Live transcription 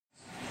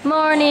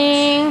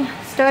Morning!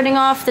 Starting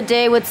off the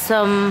day with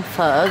some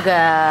phở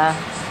gà.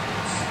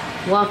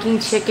 Walking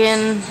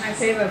chicken. My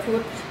favorite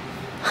food.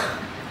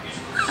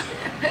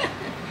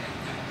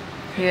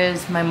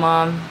 Here's my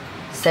mom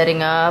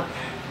setting up.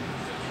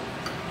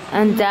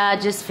 And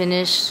Dad just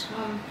finished.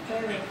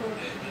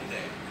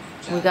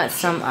 We got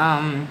some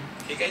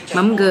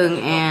mắm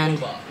gừng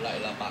and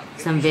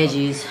some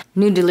veggies.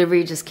 New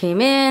delivery just came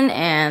in,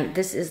 and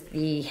this is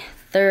the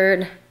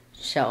third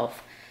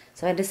shelf.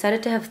 So I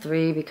decided to have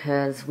 3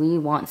 because we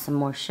want some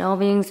more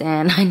shelvings,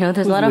 and I know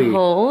there's a lot of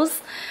holes,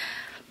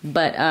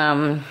 but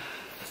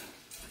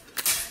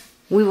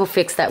we will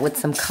fix that with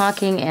some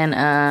caulking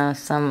and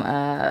some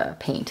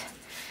paint.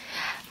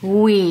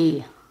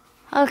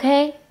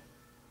 Okay?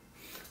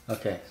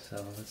 Okay,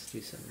 so let's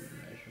do some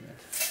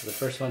measurements. So the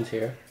first one's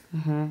here.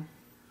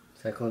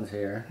 Second one's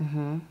here.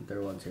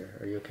 Third one's here.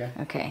 Are you okay?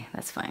 Okay,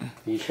 that's fine.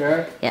 You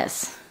sure?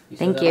 Yes. You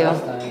Thank you.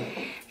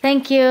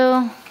 Thank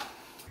you.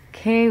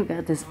 Okay, we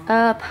got this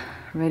up,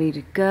 ready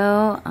to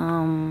go.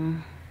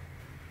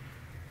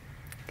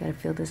 Gotta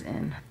fill this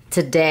in.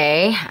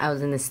 Today, I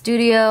was in the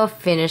studio,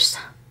 finished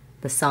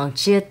the song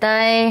Chia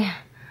Tai.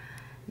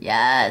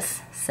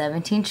 Yes,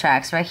 17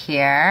 tracks right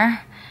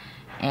here.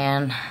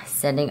 And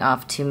sending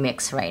off to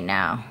mix right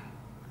now.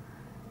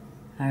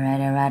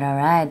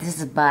 Alright. This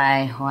is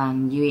by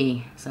Huang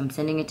Yui. So I'm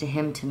sending it to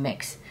him to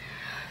mix.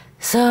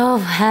 So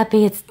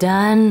happy it's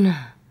done.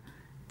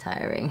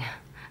 Tiring.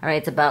 Alright,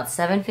 it's about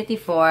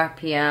 7:54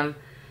 p.m.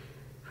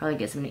 Probably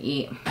get something to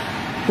eat.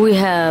 We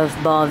have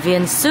bò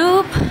viên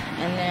soup.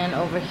 And then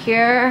over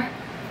here,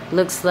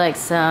 looks like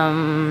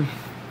some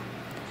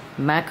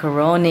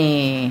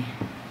macaroni.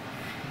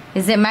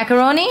 Is it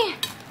macaroni?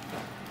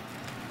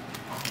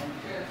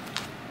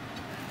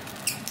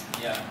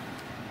 Yeah.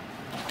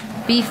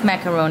 Beef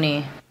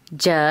macaroni.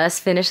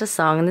 Just finished a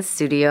song in the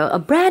studio. A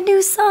brand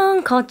new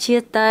song called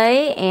Chia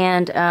Tai.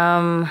 And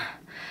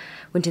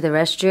went to the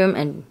restroom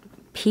and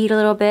peed a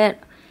little bit,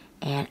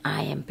 and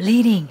I am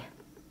bleeding.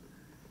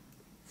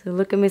 So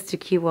look at Mr.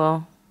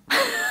 Kiwo.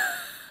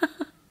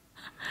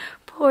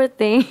 Poor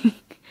thing.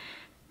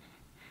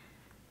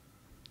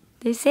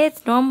 They say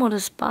it's normal to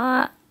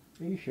spot.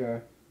 Are you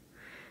sure?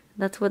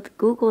 That's what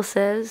Google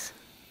says.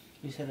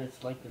 You said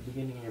it's like the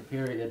beginning of your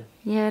period.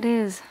 Yeah, it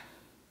is.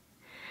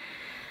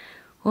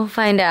 We'll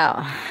find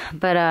out.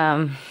 But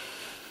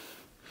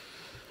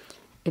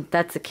if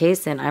that's the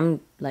case, then I'm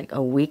like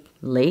a week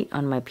late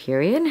on my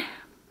period.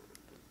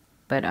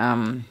 But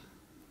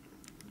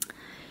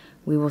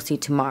we will see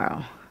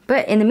tomorrow.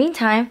 But in the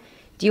meantime,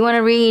 do you want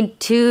to read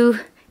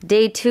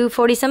day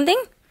 240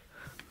 something?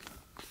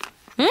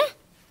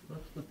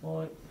 What's the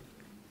point?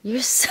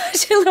 You're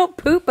such a little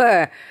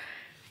pooper.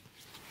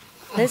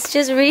 Let's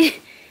just read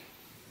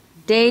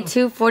day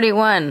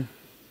 241.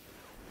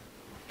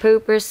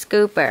 Pooper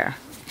scooper.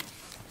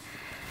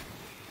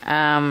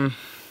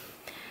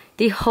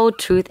 The whole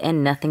truth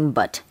and nothing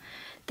but.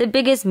 The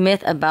biggest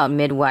myth about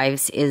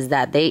midwives is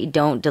that they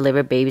don't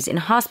deliver babies in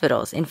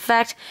hospitals. In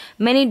fact,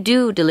 many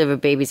do deliver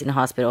babies in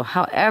hospital.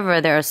 However,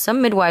 there are some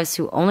midwives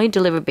who only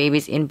deliver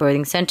babies in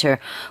birthing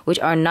center, which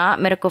are not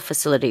medical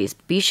facilities.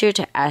 Be sure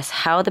to ask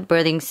how the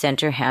birthing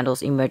center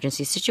handles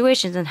emergency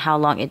situations and how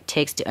long it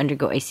takes to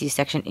undergo a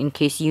C-section in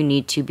case you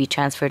need to be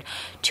transferred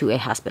to a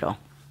hospital.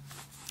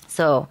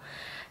 So,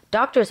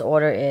 doctor's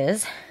order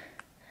is,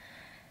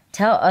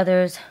 tell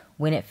others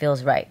when it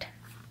feels right.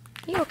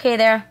 You okay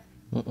there?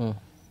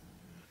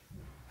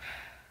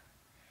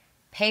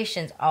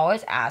 Patients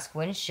always ask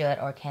when should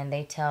or can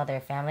they tell their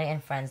family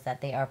and friends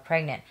that they are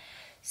pregnant.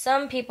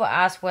 Some people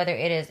ask whether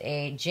it is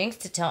a jinx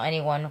to tell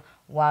anyone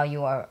while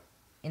you are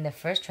in the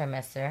first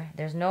trimester.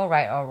 There's no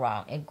right or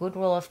wrong. A good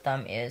rule of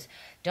thumb is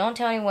don't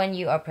tell anyone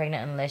you are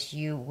pregnant unless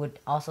you would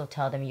also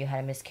tell them you had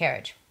a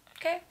miscarriage.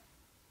 Okay?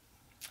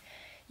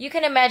 You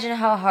can imagine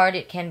how hard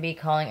it can be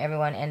calling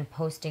everyone and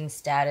posting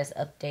status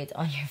updates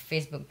on your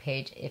Facebook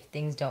page if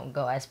things don't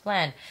go as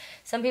planned.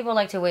 Some people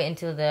like to wait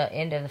until the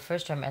end of the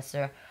first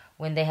trimester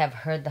when they have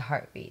heard the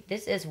heartbeat.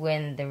 This is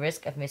when the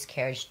risk of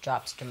miscarriage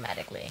drops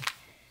dramatically.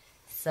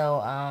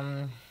 So,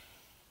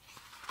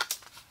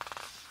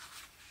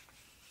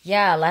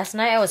 yeah, last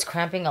night I was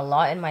cramping a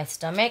lot in my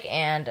stomach,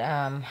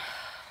 and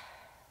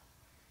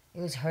it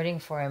was hurting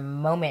for a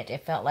moment.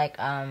 It felt like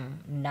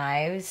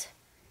knives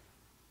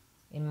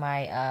in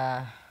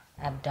my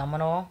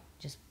abdominal,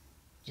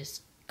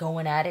 just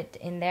going at it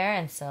in there.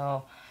 And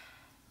so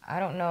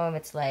I don't know if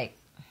it's like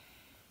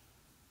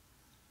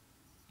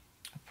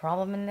a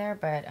problem in there,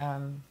 but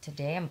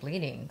today I'm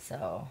bleeding.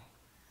 So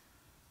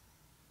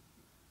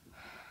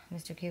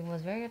Mr. Q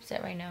was very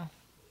upset right now.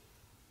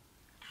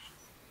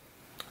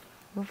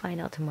 We'll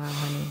find out tomorrow,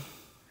 honey.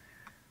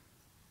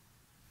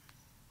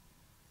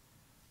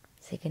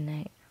 Say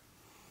goodnight.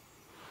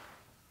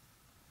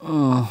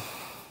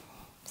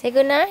 Say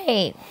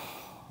goodnight.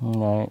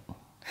 Night.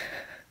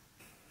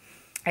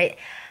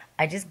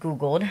 I just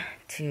Googled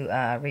to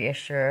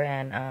reassure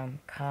and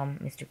calm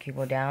Mr.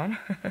 Kibo down.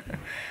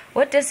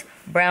 What does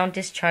brown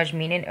discharge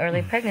mean in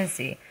early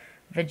pregnancy?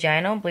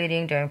 Vaginal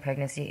bleeding during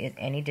pregnancy is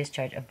any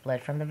discharge of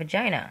blood from the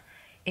vagina.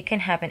 It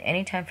can happen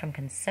anytime from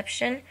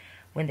conception,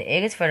 when the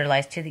egg is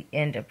fertilized, to the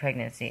end of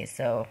pregnancy.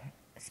 So,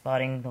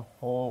 spotting the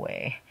whole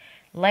way.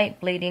 Light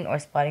bleeding or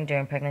spotting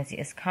during pregnancy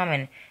is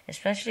common,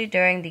 especially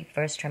during the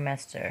first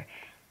trimester.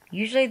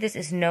 Usually this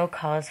is no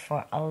cause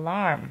for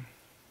alarm.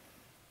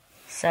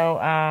 So,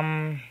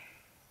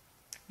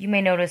 you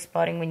may notice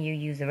spotting when you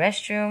use the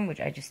restroom, which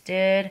I just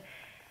did.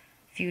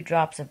 Few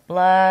drops of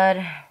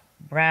blood,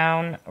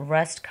 brown,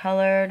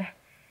 rust-colored.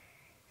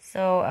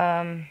 So,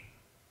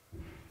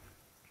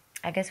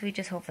 I guess we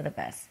just hope for the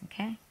best,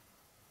 okay?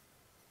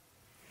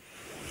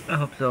 I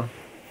hope so.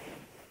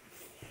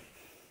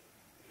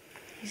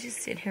 He's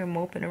just sitting here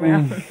moping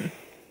around.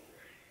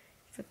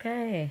 It's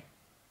okay.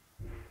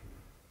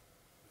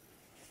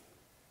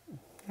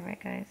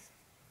 Alright, guys.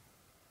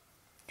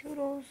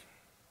 Toodles.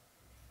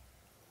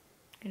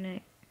 Good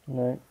night. Good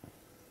night.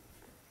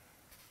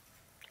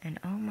 And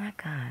oh my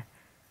God.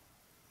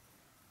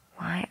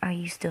 Why are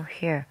you still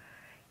here?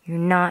 You're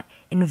not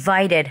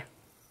invited.